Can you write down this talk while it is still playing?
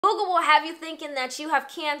Google will have you thinking that you have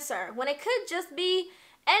cancer when it could just be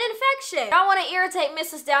an infection. Don't want to irritate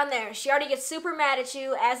Mrs. down there. She already gets super mad at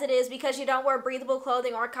you as it is because you don't wear breathable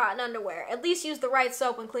clothing or cotton underwear. At least use the right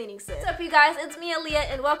soap when cleaning, sis. What's up, you guys? It's me,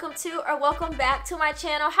 Aliyah, and welcome back to my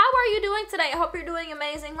channel. How are you doing today? I hope you're doing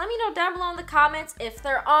amazing. Let me know down below in the comments if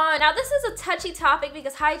they're on. Now, this is a touchy topic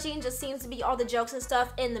because hygiene just seems to be all the jokes and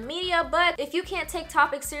stuff in the media, but if you can't take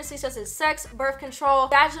topics seriously such as sex, birth control,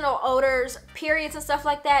 vaginal odors, periods, and stuff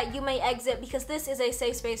like that, you may exit because this is a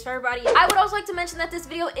safe space for everybody. I would also like to mention that this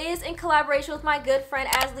video is in collaboration with my good friend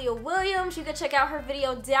Ashley Williams. You can check out her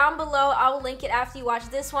video down below. I will link it after you watch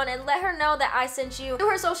this one and let her know that I sent you to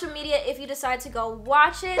her social media if you decide to go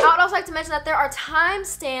watch it. I would also like to mention that there are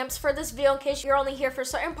timestamps for this video in case you're only here for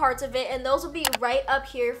certain parts of it, and those will be right up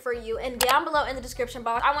here for you and down below in the description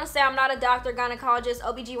box. I want to say I'm not a doctor, gynecologist,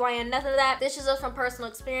 OBGYN, nothing of that. This is just from personal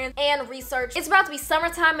experience and research. It's about to be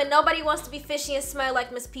summertime and nobody wants to be fishy and smell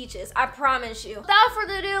like Miss Peaches. I promise you. Without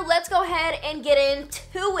further ado, let's go ahead and get into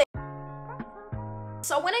it.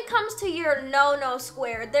 So when it comes to your no-no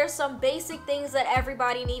square, there's some basic things that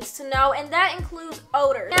everybody needs to know, and that includes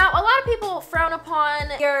odors. Now, a lot of people frown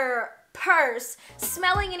upon your purse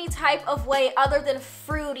smelling any type of way other than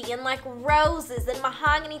fruity and like roses and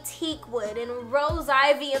mahogany teak wood and rose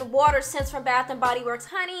ivy and water scents from Bath and Body Works.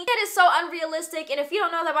 Honey, it is so unrealistic, and if you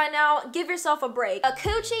don't know that by now, give yourself a break. A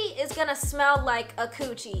coochie is gonna smell like a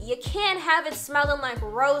coochie. You can't have it smelling like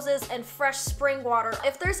roses and fresh spring water.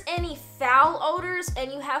 If there's any foul odors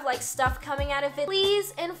and you have like stuff coming out of it,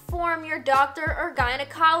 please inform your doctor or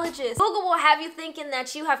gynecologist. Google will have you thinking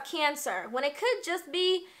that you have cancer when it could just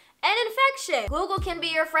be an infection. Google can be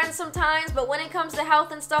your friend sometimes, but when it comes to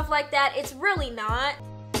health and stuff like that, it's really not.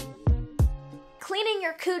 Cleaning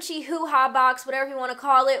your coochie hoo-ha box, whatever you want to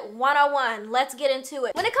call it, 101. Let's get into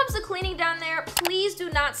it. When it comes to cleaning down there, please do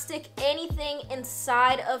not stick anything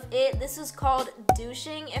inside of it. This is called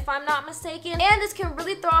douching, if I'm not mistaken. And this can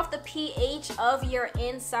really throw off the pH of your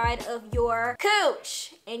inside of your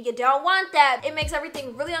cooch. And you don't want that. It makes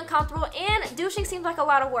everything really uncomfortable, and douching seems like a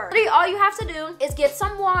lot of work. All you have to do is get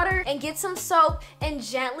some water and get some soap and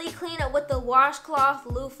gently clean it with the washcloth,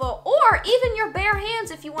 loofah, or even your bare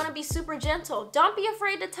hands if you want to be super gentle. Don't be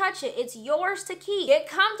afraid to touch it. It's yours to keep. Get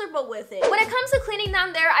comfortable with it. When it comes to cleaning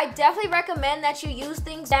down there, I definitely recommend that you use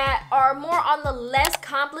things that are more on the less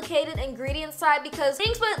complicated ingredient side, because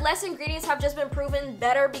things with less ingredients have just been proven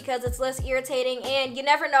better because it's less irritating, and you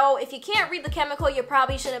never know. If you can't read the chemical, you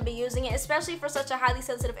probably shouldn't be using it, especially for such a highly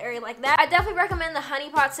sensitive area like that. I definitely recommend the honey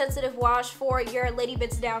pot sensitive wash for your lady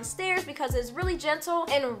bits downstairs because it's really gentle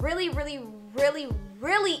and really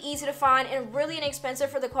easy to find and really inexpensive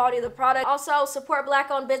for the quality of the product. Also, support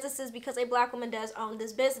Black-owned businesses because a Black woman does own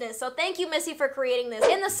this business. So thank you, Missy, for creating this.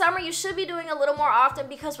 In the summer, you should be doing a little more often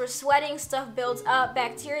because we're sweating, stuff builds up,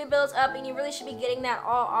 bacteria builds up, and you really should be getting that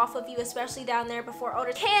all off of you, especially down there before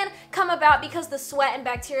odors can come about because the sweat and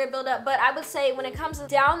bacteria build up. But I would say when it comes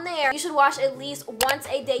down there, you should wash at least once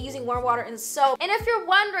a day using warm water and soap. And if you're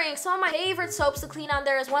wondering, some of my favorite soaps to clean on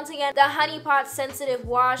there is once again the honey pot sensitive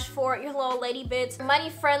wash for your little lady bits. Money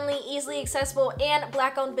friendly, easily accessible, and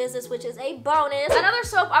Black-owned business, which is a bonus. Another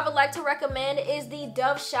soap I would like to recommend is the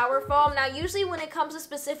Dove shower foam. Now, usually when it comes to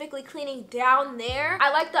specifically cleaning down there, I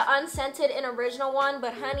like the unscented and original one,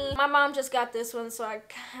 but honey, my mom just got this one, so I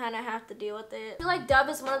kind of have to deal with it. I feel like Dove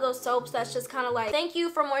is one of those soaps that's just kind of like, thank you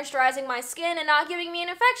for moisturizing my skin and not giving me an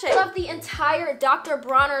infection. I love the entire Dr.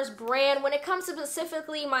 Bronner's brand. When it comes to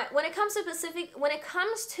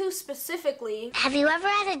specifically, have you ever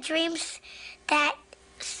had a dream that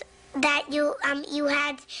you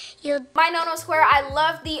had my no-no square? I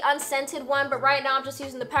love the unscented one, but right now I'm just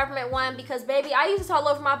using the peppermint one because baby, I use this all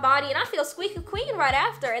over my body and I feel squeaky queen right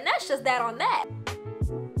after, and that's just that on that.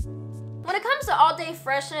 When it comes to all-day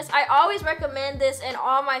freshness, I always recommend this in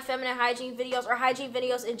all my feminine hygiene videos or hygiene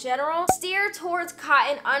videos in general. Steer towards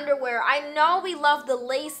cotton underwear. I know we love the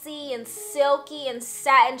lacy and silky and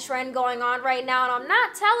satin trend going on right now, and I'm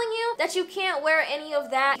not telling you that you can't wear any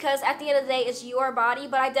of that because at the end of the day, it's your body,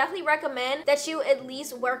 but I definitely recommend that you at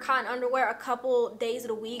least wear cotton underwear a couple days of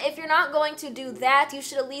the week. If you're not going to do that, you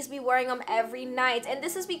should at least be wearing them every night, and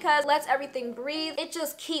this is because it lets everything breathe. It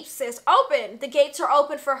just keeps sis open. The gates are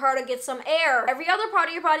open for her to get some some air. Every other part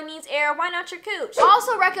of your body needs air. Why not your cooch?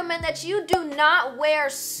 Also recommend that you do not wear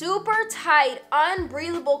super tight,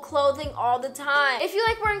 unbreathable clothing all the time. If you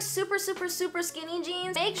like wearing super skinny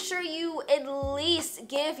jeans, make sure you at least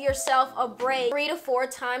give yourself a break 3 to 4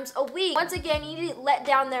 times a week. Once again, you need to let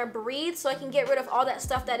down there breathe so I can get rid of all that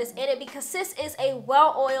stuff that is in it, because sis is a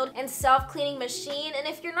well-oiled and self-cleaning machine, and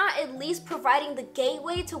if you're not at least providing the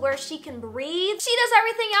gateway to where she can breathe, she does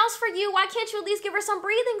everything else for you. Why can't you at least give her some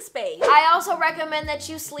breathing space? I also recommend that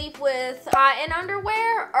you sleep with cotton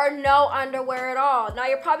underwear or no underwear at all. Now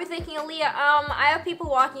you're probably thinking, Aliyah, I have people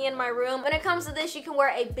walking in my room. When it comes to this, you can wear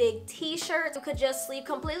a big t-shirt. You could just sleep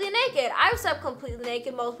completely naked. I've slept completely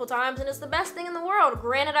naked multiple times and it's the best thing in the world.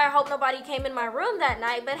 Granted, I hope nobody came in my room that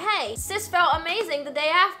night, but hey, sis felt amazing the day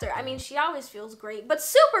after. I mean, she always feels great, but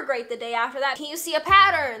super great the day after that. Can you see a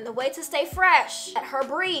pattern? The way to stay fresh. Let her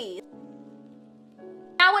breathe.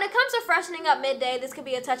 Now, when it comes to freshening up midday, this could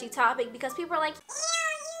be a touchy topic because people are like,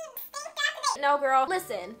 no girl,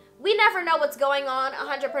 listen, we never know what's going on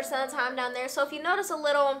 100% of the time down there. So if you notice a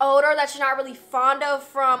little odor that you're not really fond of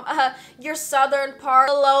from your southern part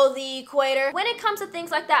below the equator, when it comes to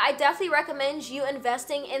things like that, I definitely recommend you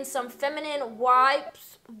investing in some feminine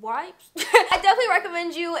wipes. I definitely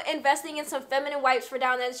recommend you investing in some feminine wipes for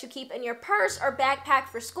down there that you keep in your purse or backpack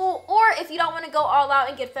for school, or if you don't want to go all out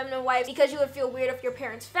and get feminine wipes because you would feel weird if your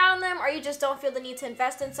parents found them, or you just don't feel the need to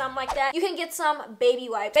invest in something like that, you can get some baby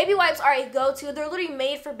wipes. Baby wipes are a go-to. They're literally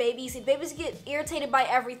made for babies. Babies get irritated by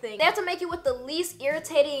everything. They have to make it with the least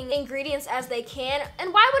irritating ingredients as they can,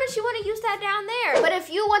 and why wouldn't you want to use that down there? But if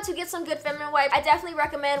you want to get some good feminine wipes, I definitely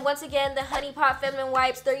recommend, once again, the Honey Pot feminine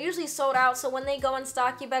wipes. They're usually sold out, so when they go in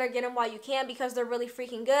stock, you better get them while you can because they're really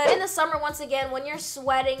freaking good. In the summer, once again, when you're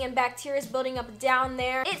sweating and bacteria is building up down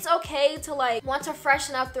there, it's okay to like want to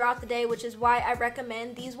freshen up throughout the day, which is why I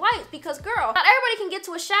recommend these wipes, because girl, not everybody can get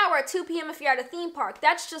to a shower at 2 p.m. if you're at a theme park.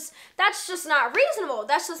 That's just not reasonable.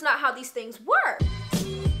 That's just not how these things work.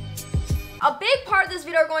 A big part of this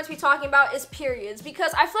video we're going to be talking about is periods,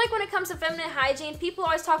 because I feel like when it comes to feminine hygiene, people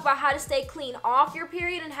always talk about how to stay clean off your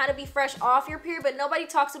period and how to be fresh off your period, but nobody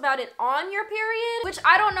talks about it on your period, which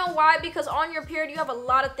I don't know why, because on your period, you have a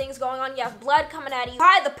lot of things going on. You have blood coming at you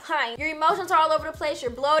by the pint. Your emotions are all over the place. You're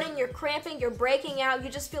bloating, you're cramping, you're breaking out. You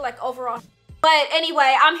just feel like overall. But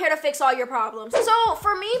anyway, I'm here to fix all your problems. So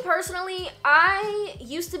for me personally, I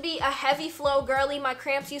used to be a heavy flow girly. My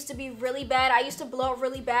cramps used to be really bad. I used to bloat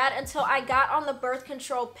really bad until I got on the birth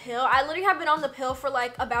control pill. I literally have been on the pill for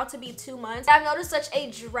like about to be 2 months. I've noticed such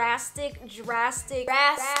a drastic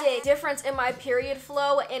difference in my period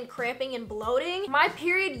flow and cramping and bloating. My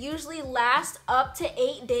period usually lasts up to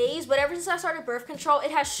 8 days, but ever since I started birth control,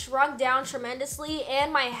 it has shrunk down tremendously,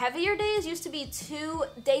 and my heavier days used to be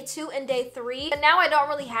day 2 and day 3. But now I don't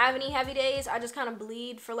really have any heavy days. I just kind of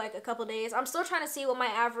bleed for like a couple days. I'm still trying to see what my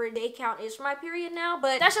average day count is for my period now,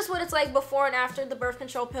 but that's just what it's like before and after the birth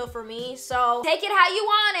control pill for me. So take it how you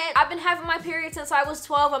want it. I've been having my period since I was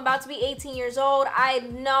 12. I'm about to be 18 years old. I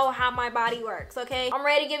know how my body works, okay? I'm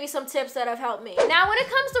ready to give you some tips that have helped me. Now, when it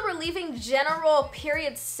comes to relieving general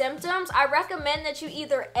period symptoms, I recommend that you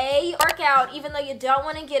either A, work out even though you don't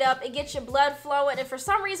want to get up. It gets your blood flowing, and for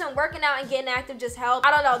some reason, working out and getting active just helps.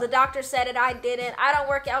 I don't know. The doctor said it. I didn't. I don't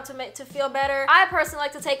work out to feel better. I personally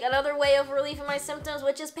like to take another way of relieving my symptoms,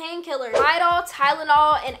 which is painkillers. Midday,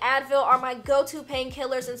 Tylenol, and Advil are my go-to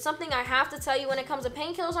painkillers, and something I have to tell you when it comes to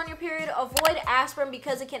painkillers on your period, avoid aspirin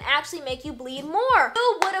because it can actually make you bleed more.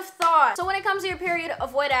 Who would have thought? So when it comes to your period,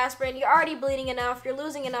 avoid aspirin. You're already bleeding enough. You're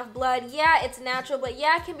losing enough blood. Yeah, it's natural, but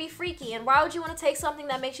yeah, it can be freaky, and why would you want to take something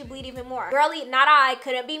that makes you bleed even more? Girlie, not I.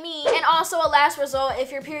 Couldn't be me. And also, a last result,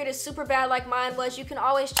 if your period is super bad like mine was, you can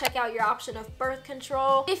always check out your option of birth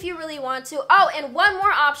control if you really want to. Oh, and one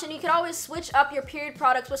more option, you can always switch up your period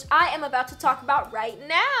products, which I am about to talk about right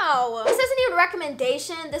now. This isn't even a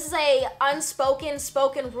recommendation. This is a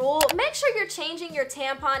spoken rule. Make sure you're changing your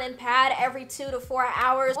tampon and pad every 2 to 4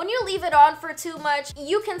 hours. When you leave it on for too much,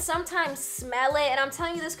 you can sometimes smell it, and I'm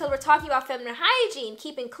telling you this because we're talking about feminine hygiene,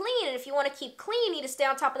 keeping clean, and if you want to keep clean, you need to stay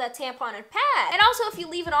on top of that tampon and pad. And also, if you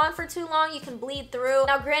leave it on for too long, you can bleed through.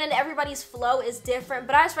 Now, granted, everybody's flow is different,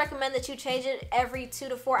 but I just recommend that you change it every 2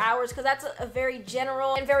 to 4 hours because that's a very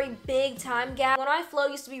general and very big time gap. When my flow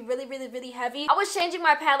used to be really heavy, I was changing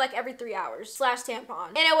my pad like every 3 hours / tampon,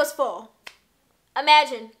 and it was full.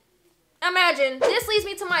 Imagine. Imagine. This leads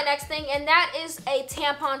me to my next thing, and that is a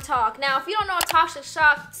tampon talk. Now, if you don't know what toxic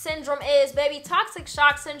shock syndrome is, baby, toxic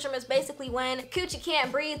shock syndrome is basically when coochie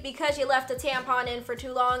can't breathe because you left a tampon in for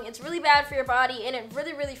too long. It's really bad for your body, and it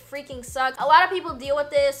really, really freaking sucks. A lot of people deal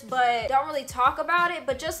with this, but don't really talk about it.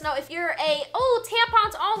 But just know, if you're a, oh,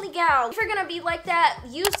 tampons only gal, if you're gonna be like that,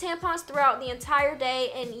 use tampons throughout the entire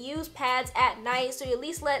day and use pads at night, so you at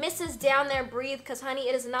least let Mrs. down there breathe, because honey,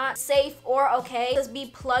 it is not safe or okay to be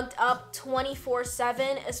plugged up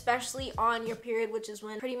 24/7, especially on your period, which is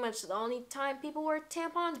when pretty much the only time people wear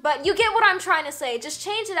tampons. But you get what I'm trying to say. Just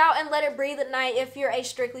change it out and let it breathe at night if you're a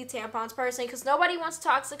strictly tampons person, because nobody wants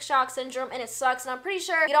toxic shock syndrome, and it sucks. And I'm pretty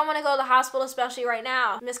sure you don't want to go to the hospital, especially right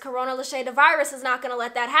now. Miss Corona Lachey, the virus is not going to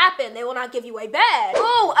let that happen. They will not give you a bed.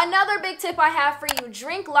 Oh, another big tip I have for you: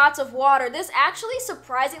 drink lots of water. This actually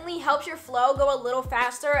surprisingly helps your flow go a little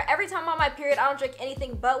faster. Every time I'm on my period, I don't drink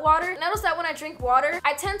anything but water. Notice that when I drink water,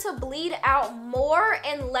 I tend to bleed out more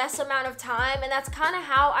in less amount of time, and that's kind of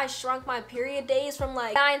how I shrunk my period days from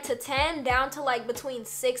like 9 to 10 down to like between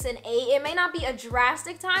 6 and 8. It may not be a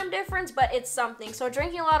drastic time difference, but it's something. So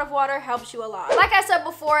drinking a lot of water helps you a lot. Like I said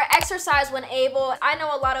before, exercise when able. I know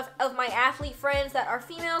a lot of my athlete friends that are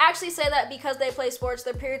female actually say that because they play sports,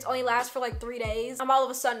 their periods only last for like 3 days. I'm all of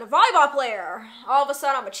a sudden a volleyball player. All of a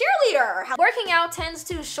sudden I'm a cheerleader. Working out tends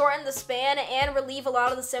to shorten the span and relieve a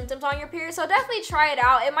lot of the symptoms on your period, so definitely try it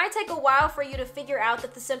out. It might take a while for you to figure out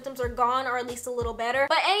that the symptoms are gone, or at least a little better,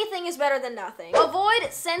 but anything is better than nothing.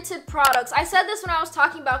 Avoid scented products. I said this when I was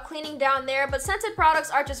talking about cleaning down there, but scented products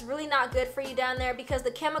are just really not good for you down there, because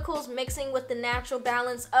the chemicals mixing with the natural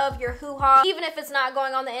balance of your hoo-ha, even if it's not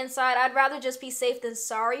going on the inside, I'd rather just be safe than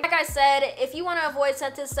sorry. Like I said, if you want to avoid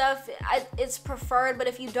scented stuff, it's preferred, but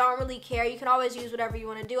if you don't really care, you can always use whatever you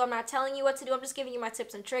want to do. I'm not telling you what to do, I'm just giving you my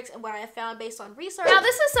tips and tricks and what I have found based on research. Now,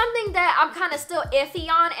 this is something that I'm kind of still iffy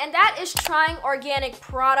on, and that is trying organic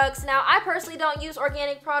products. Now, I personally don't use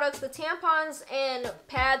organic products. The tampons and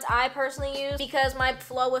pads I personally use, because my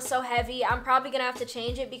flow was so heavy, I'm probably gonna have to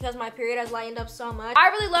change it because my period has lightened up so much. I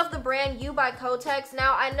really love the brand You by Kotex.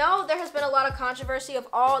 Now, I know there has been a lot of controversy of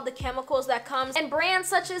all the chemicals that comes in brands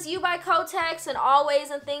such as You by Kotex and Always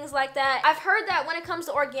and things like that. I've heard that when it comes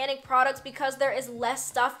to organic products, because there is less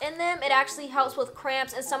stuff in them, it actually helps with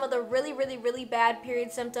cramps and some of the really, really, really bad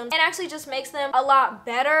period symptoms, and actually just makes them a lot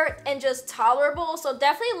better and just tolerable. So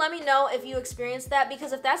definitely let me know if you experienced that,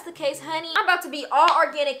 because if that's the case, honey, I'm about to be all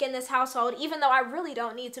organic in this household, even though I really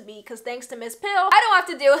don't need to be, because thanks to Miss Pill, I don't have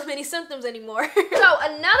to deal with many symptoms anymore. So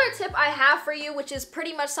another tip I have for you, which is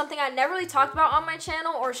pretty much something I never really talked about on my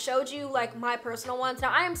channel or showed you like my personal ones.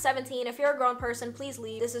 Now, I am 17. If you're a grown person, please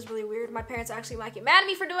leave. This is really weird. My parents actually might get mad at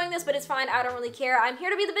me for doing this, but it's fine. I don't really care. I'm here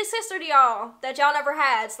to be the big sister to y'all that y'all never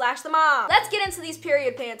had, slash the mom. Let's get into these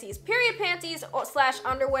period panties. Period panties slash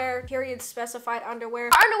underwear, period specified underwear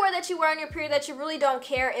that you wear on your period that you really don't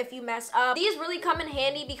care if you mess up. These really come in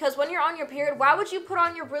handy, because when you're on your period, why would you put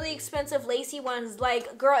on your really expensive lacy ones?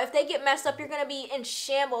 Like, girl, if they get messed up, you're gonna be in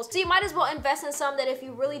shambles. So you might as well invest in some that if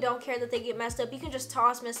you really don't care that they get messed up, you can just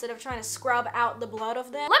toss them instead of trying to scrub out the blood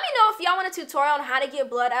of them. Let me know if y'all want a tutorial on how to get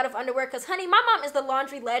blood out of underwear, because honey, my mom is the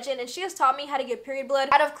laundry legend, and she has taught me how to get period blood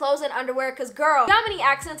out of clothes and underwear, because girl, you know how many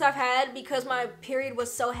accidents I've had because my period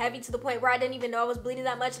was so heavy to the point where I didn't even know I was bleeding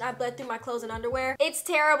that much, and I bled through my clothes and underwear. It's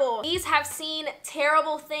terrible. These have seen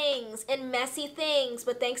terrible things and messy things,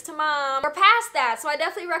 but thanks to mom, we're past that. So I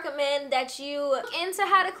definitely recommend that you look into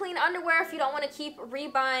how to clean underwear if you don't want to keep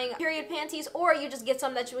rebuying period panties, or you just get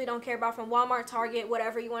some that you really don't care about from Walmart, Target,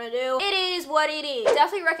 whatever you want to do. It is what it is.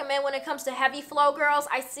 Definitely recommend when it comes to heavy flow girls.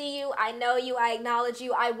 I see you, I know you, I acknowledge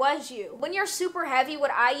you, I was you. When you're super heavy,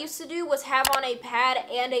 what I used to do was have on a pad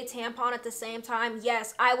and a tampon at the same time.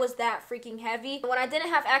 Yes, I was that freaking heavy. When I didn't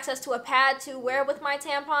have access to a pad to wear with my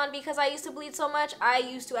tampon because I used to bleed so much, I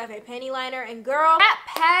used to have a penny liner, and girl, that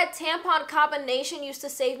pad tampon combination used to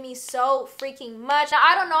save me so freaking much. Now,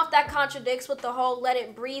 I don't know if that contradicts with the whole let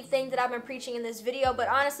it breathe thing that I've been preaching in this video, but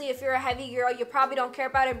honestly, if you're a heavy girl, you probably don't care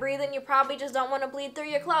about it breathing. You probably just don't want to bleed through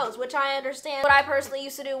your clothes, which I understand what I personally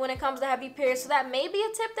used to do when it comes to heavy periods. So that may be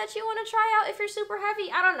a tip that you want to try out if you're super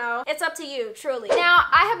heavy. I don't know. It's up to you, truly. Now,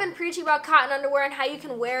 I have been preaching about cotton underwear and how you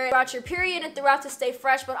can wear it throughout your period and throughout to stay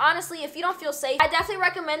fresh, but honestly, if you don't feel safe, I definitely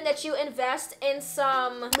recommend that you invest in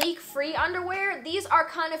some leak-free underwear. These are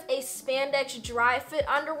kind of a spandex dry fit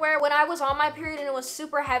underwear. When I was on my period and it was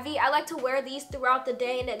super heavy, I like to wear these throughout the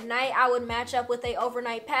day, and at night I would match up with a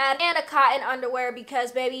overnight pad and a cotton underwear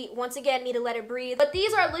because, baby, once again, need to let it breathe. But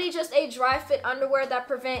these are literally just a dry fit underwear that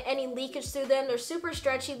prevent any leakage through them. They're super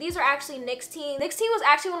stretchy. These are actually Nicteen. Nicteen was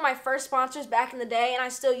actually one of my first sponsors back in the day, and I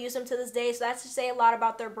still use them to this day, so that's to say a lot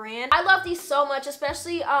about their brand. I love these so much, especially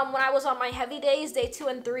especially when I was on my heavy days, day 2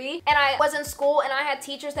 and 3, and I was in school and I had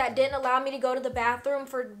teachers that didn't allow me to go to the bathroom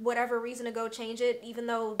for whatever reason to go change it, even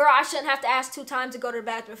though, girl, I shouldn't have to ask 2 times to go to the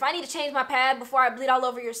bathroom. If I need to change my pad before I bleed all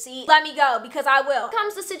over your seat, let me go, because I will. When it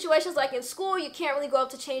comes to situations like in school, you can't really go up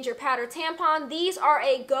to change your pad or tampon. These are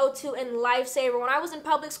a go-to and lifesaver. When I was in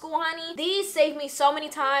public school, honey, these saved me so many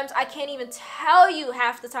times. I can't even tell you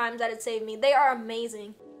half the times that it saved me. They are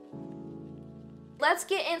amazing. Let's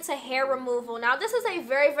get into hair removal. Now, this is a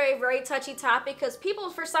very, very, very touchy topic because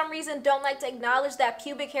people, for some reason, don't like to acknowledge that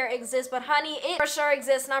pubic hair exists, but honey, it for sure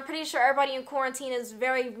exists, and I'm pretty sure everybody in quarantine is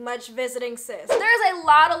very much visiting sis. There's a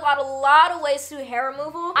lot of ways to do hair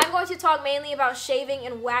removal. I'm going to talk mainly about shaving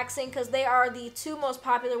and waxing because they are the 2 most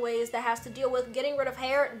popular ways that has to deal with getting rid of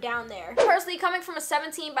hair down there. Personally, coming from a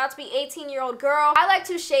 17, about to be 18-year-old girl, I like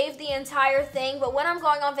to shave the entire thing, but when I'm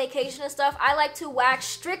going on vacation and stuff, I like to wax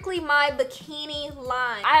strictly my bikini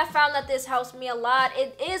line. I have found that this helps me a lot.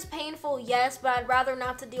 It is painful, yes, but I'd rather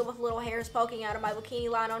not to deal with little hairs poking out of my bikini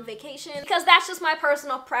line on vacation because that's just my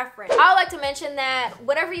personal preference. I would like to mention that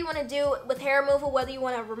whatever you want to do with hair removal, whether you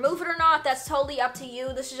want to remove it or not, that's totally up to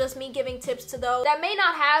you. This is just me giving tips to those that may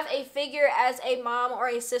not have a figure as a mom or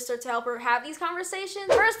a sister to help her have these conversations.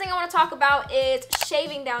 First thing I want to talk about is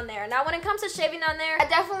shaving down there. Now, when it comes to shaving down there, I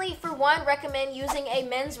definitely, for one, recommend using a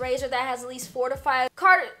men's razor that has at least 4 to 5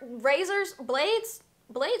 blades?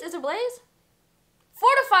 Is it blades? 4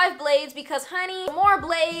 to 5 blades, because honey, the more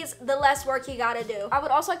blades, the less work you gotta do. I would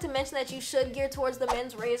also like to mention that you should gear towards the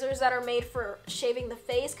men's razors that are made for shaving the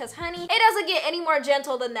face, because honey, it doesn't get any more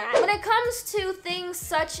gentle than that. When it comes to things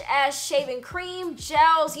such as shaving cream,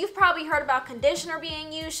 gels, you've probably heard about conditioner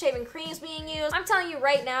being used, shaving creams being used. I'm telling you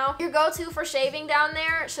right now, your go-to for shaving down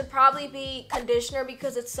there should probably be conditioner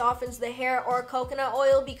because it softens the hair, or coconut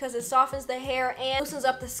oil because it softens the hair and loosens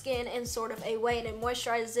up the skin in sort of a way, and it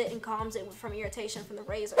moisturizes it and calms it from irritation from the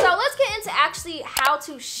razor. So let's get into actually how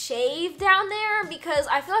to shave down there, because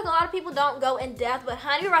I feel like a lot of people don't go in depth, but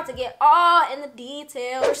honey, we're about to get all in the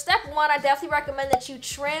details. For step 1, I definitely recommend that you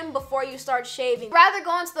trim before you start shaving. Rather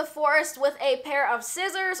go into the forest with a pair of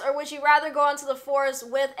scissors, or would you rather go into the forest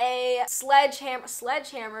with a sledgehammer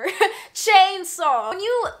chainsaw? When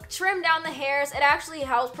you trim down the hairs, it actually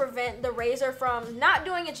helps prevent the razor from not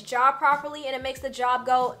doing its job properly, and it makes the job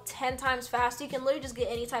go 10 times faster. You can literally just get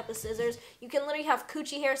any type of scissors. You can literally have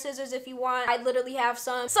coochie hair scissors if you want. I literally have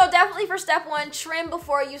some. So definitely for step 1, trim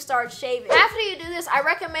before you start shaving. After you do this, I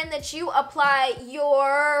recommend that you apply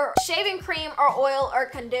your shaving cream or oil or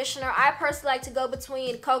conditioner. I personally like to go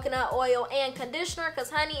between coconut oil and conditioner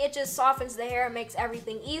because honey, it just softens the hair and makes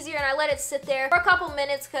everything easier, and I let it sit there for a couple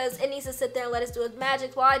minutes because it needs to sit there and let it do its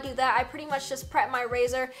magic. While I do that, I pretty much just prep my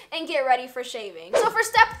razor and get ready for shaving. So for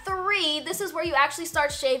step 3, this is where you actually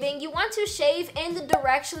start shaving. You want to shave in the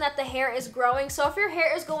direction that the hair is growing. So if your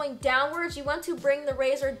hair is going downwards, you want to bring the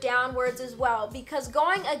razor downwards as well, because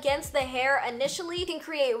going against the hair initially can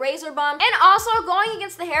create razor bump, and also going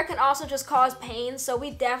against the hair can also just cause pain, so we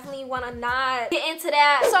definitely want to not get into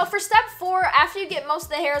that. So for step 4, after you get most of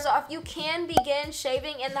the hairs off, you can begin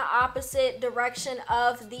shaving in the opposite direction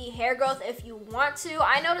of the hair growth if you want to.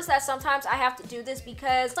 I notice that sometimes I have to do this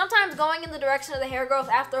because sometimes going in the direction of the hair growth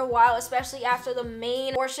after a while, especially after the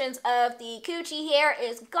main portions of the coochie hair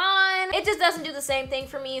is gone, it just doesn't do the same thing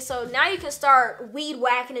for me. So now you can start weed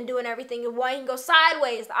whacking and doing everything you want. You can go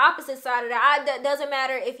sideways, the opposite side of that. That doesn't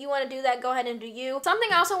matter. If you want to do that, go ahead and do you. Something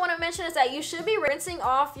I also want to mention is that you should be rinsing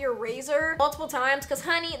off your razor multiple times, because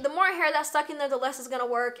honey, the more hair that's stuck in there, the less it's going to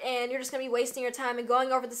work, and you're just going to be wasting your time and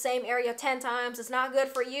going over the same area 10 times. It's not good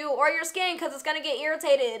for you or your skin because it's going to get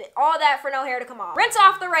irritated. All that for no hair to come off. Rinse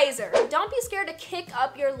off the razor. Don't be scared to kick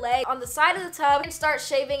up your leg on the side of the tub and start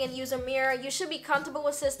shaving and use a mirror. You should be comfortable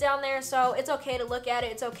with sis down there, so it's okay to look at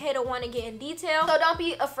it. It's okay to want to get in detail. So don't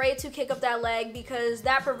be afraid to kick up that leg, because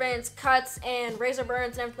that prevents cuts and razor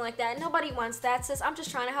burns and everything like that. Nobody wants that, sis. I'm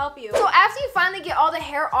just trying to help you. So after you finally get all the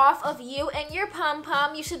hair off of you and your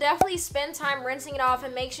pom-pom, you should definitely spend time rinsing it off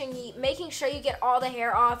and making sure you get all the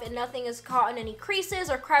hair off and nothing is caught in any creases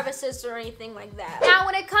or crevices or anything like that. Now,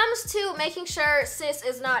 when it comes to making sure sis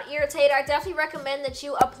is not irritated, I definitely recommend that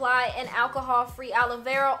you apply an alcohol-free aloe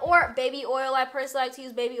vera or baby oil. I personally like to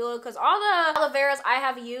use baby oil because all the aloe veras I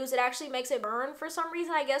have used, it actually makes it burn for some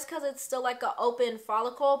reason, I guess because it's still like an open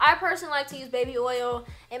follicle. I personally like to use baby oil.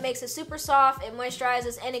 It makes it super soft, it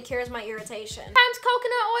moisturizes, and it cures my irritation. Sometimes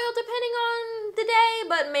coconut oil depending on the day,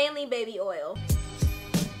 but mainly baby oil.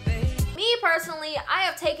 Me personally, I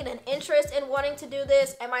have taken an interest in wanting to do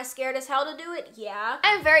this. Am I scared as hell to do it? Yeah.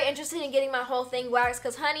 I'm very interested in getting my whole thing waxed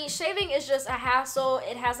because, honey, shaving is just a hassle.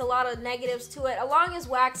 It has a lot of negatives to it, along as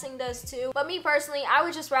waxing does too. But me personally, I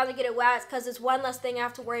would just rather get it waxed because it's one less thing I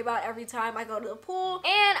have to worry about every time I go to the pool.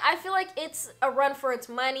 And I feel like it's a run for its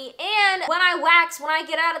money. And when I wax, when I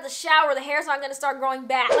get out of the shower, the hair's not going to start growing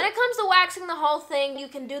back. When it comes to waxing the whole thing, you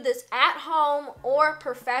can do this at home or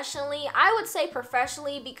professionally. I would say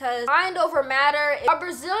professionally because mind over matter. A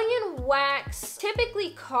Brazilian wax typically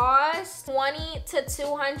costs $20 to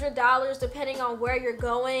 $200 depending on where you're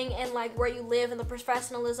going and like where you live and the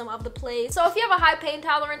professionalism of the place. So if you have a high pain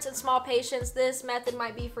tolerance and small patience, this method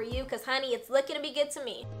might be for you because, honey, it's looking to be good to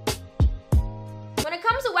me. When it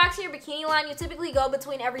comes to waxing your bikini line, you typically go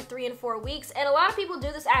between every 3 and 4 weeks, and a lot of people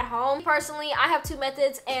do this at home. Personally, I have 2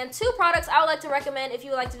 methods and 2 products I would like to recommend if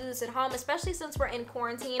you would like to do this at home, especially since we're in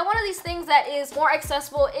quarantine. And one of these things that is more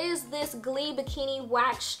accessible is this Glee Bikini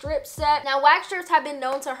Wax Strip Set. Now, wax strips have been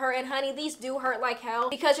known to hurt, and honey, these do hurt like hell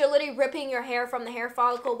because you're literally ripping your hair from the hair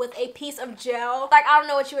follicle with a piece of gel. Like, I don't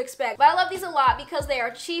know what you expect. But I love these a lot because they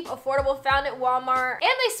are cheap, affordable, found at Walmart, and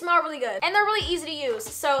they smell really good. And they're really easy to use.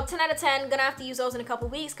 So 10 out of 10, gonna have to use those in a couple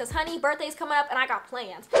weeks because, honey, birthday's coming up and I got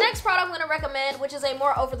plans. The next product I'm gonna recommend, which is a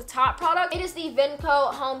more over-the-top product, it is the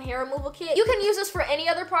Venco Home Hair Removal Kit. You can use this for any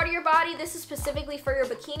other part of your body. This is specifically for your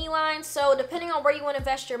bikini line, so depending on where you want to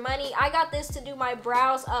invest your money, I got this to do my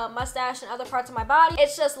brows, mustache, and other parts of my body.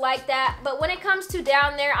 It's just like that. But when it comes to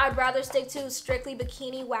down there, I'd rather stick to strictly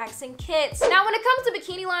bikini waxing kits. Now, when it comes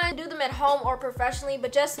to bikini line, do them at home or professionally,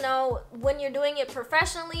 but just know when you're doing it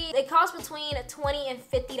professionally, they cost between $20 and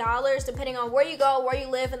 $50 depending on where you go, where you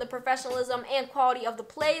live, and the professionalism and quality of the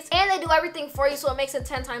place. And they do everything for you, so it makes it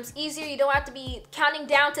 10 times easier. You don't have to be counting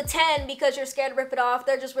down to 10 because you're scared to rip it off.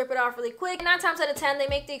 They'll just rip it off really quick. And 9 times out of 10, they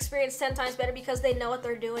make the experience 10 times better because they know what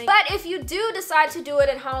they're doing. But if you do decide to do it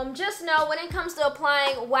at home, just know when it comes to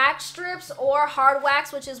applying wax strips or hard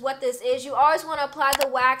wax, which is what this is, you always want to apply the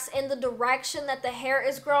wax in the direction that the hair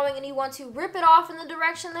is growing, and you want to rip it off in the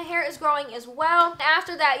direction the hair is growing as well. And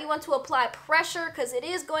after that, you want to apply pressure because it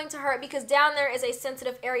is going to hurt because down there is a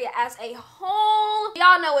sensitive area as a whole.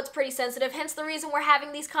 Y'all know it's pretty sensitive, hence the reason we're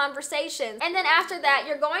having these conversations. And then after that,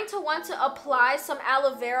 you're going to want to apply some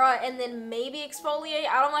aloe vera and then maybe exfoliate.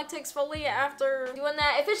 I don't like to exfoliate after doing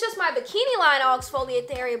that. If it's just my bikini line, I'll exfoliate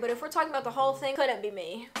the area, but if we're talking about the whole thing, couldn't be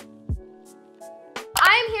me.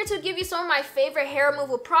 I am here to give you some of my favorite hair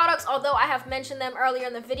removal products, although I have mentioned them earlier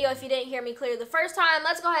in the video. If you didn't hear me clearly the first time,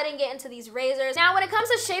 let's go ahead and get into these razors. Now, when it comes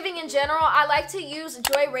to shaving in general, I like to use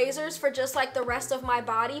Joy razors for just like the rest of my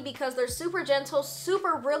body because they're super gentle,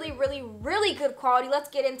 super really good quality. Let's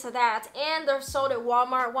get into that. And they're sold at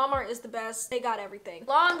Walmart. Walmart is the best. They got everything.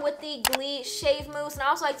 Along with the Glee Shave Mousse, and I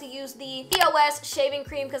also like to use the POS shaving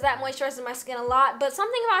cream because that moisturizes my skin a lot. But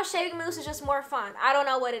something about shaving mousse is just more fun. I don't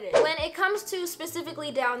know what it is. When it comes to specifically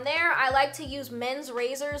down there, I like to use men's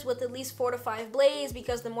razors with at least 4 to 5 blades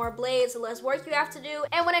because the more blades, the less work you have to do.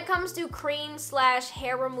 And when it comes to cream slash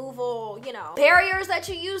hair removal, you know, barriers that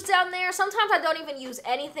you use down there, sometimes I don't even use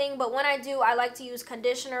anything, but when I do, I like to use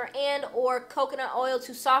conditioner and or coconut oil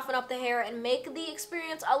to soften up the hair and make the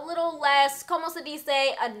experience a little less, como se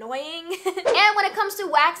dice, annoying. And when it comes to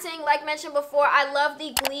waxing, like mentioned before, I love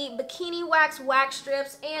the Glee Bikini Wax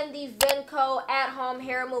Strips and the Venco at-home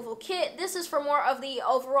hair removal kit. This is for more of the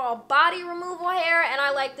overall body removal hair, and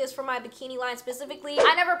I like this for my bikini line specifically.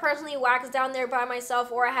 I never personally waxed down there by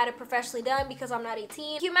myself or I had it professionally done because I'm not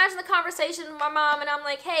 18. Can you imagine the conversation with my mom and I'm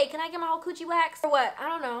like, hey, can I get my whole coochie waxed? For what? I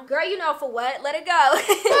don't know. Girl, you know for what? Let it go.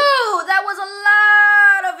 Ooh, that was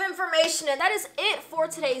a lot of information, and that is it for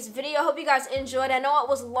today's video. I hope you guys enjoyed. I know it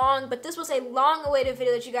was long, but this was a long-awaited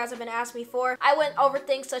video that you guys have been asking me for. I went over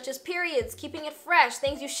things such as periods, keeping it fresh,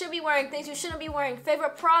 things you should be wearing, things you shouldn't be wearing,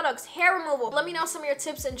 favorite products, hair removal. Let me know some of your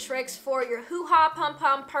tips and tricks for your hoo-ha,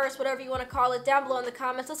 pom-pom, purse, whatever you want to call it, down below in the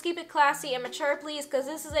comments. Let's keep it classy and mature, please, because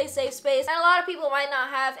this is a safe space, and a lot of people might not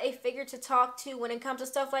have a figure to talk to when it comes to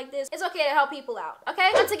stuff like this. It's okay to help people out, okay?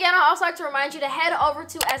 Once again, I'd also like to remind you to head over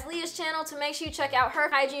to Aliyah's channel to make sure you check out her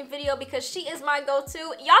hygiene video because she is my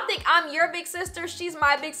go-to. Y'all think I'm your big sister? She's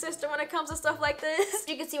my big sister when it comes to stuff like this.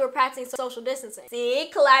 You can see we're practicing social distancing.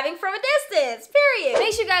 See? Collabing from a distance, period.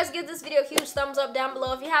 Make sure you guys give this video a huge thumbs up down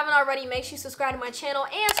below. If you haven't already, make sure you subscribe to my channel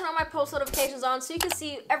and turn on my post notifications on so you can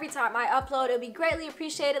see every time I upload. It'll be greatly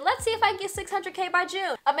appreciated. Let's see if I can get 600K by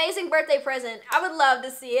June. Amazing birthday present. I would love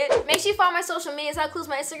to see it. Make sure you follow my social medias. That includes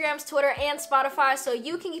my Instagrams, Twitter, and Spotify so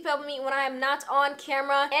you can keep up with me when I am not on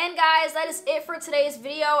camera. And guys, that is it for today's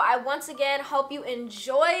video. I once again hope you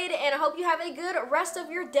enjoyed and I hope you have a good rest of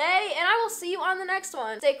your day, and I will see you on the next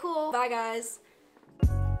one. Stay cool. Bye, guys.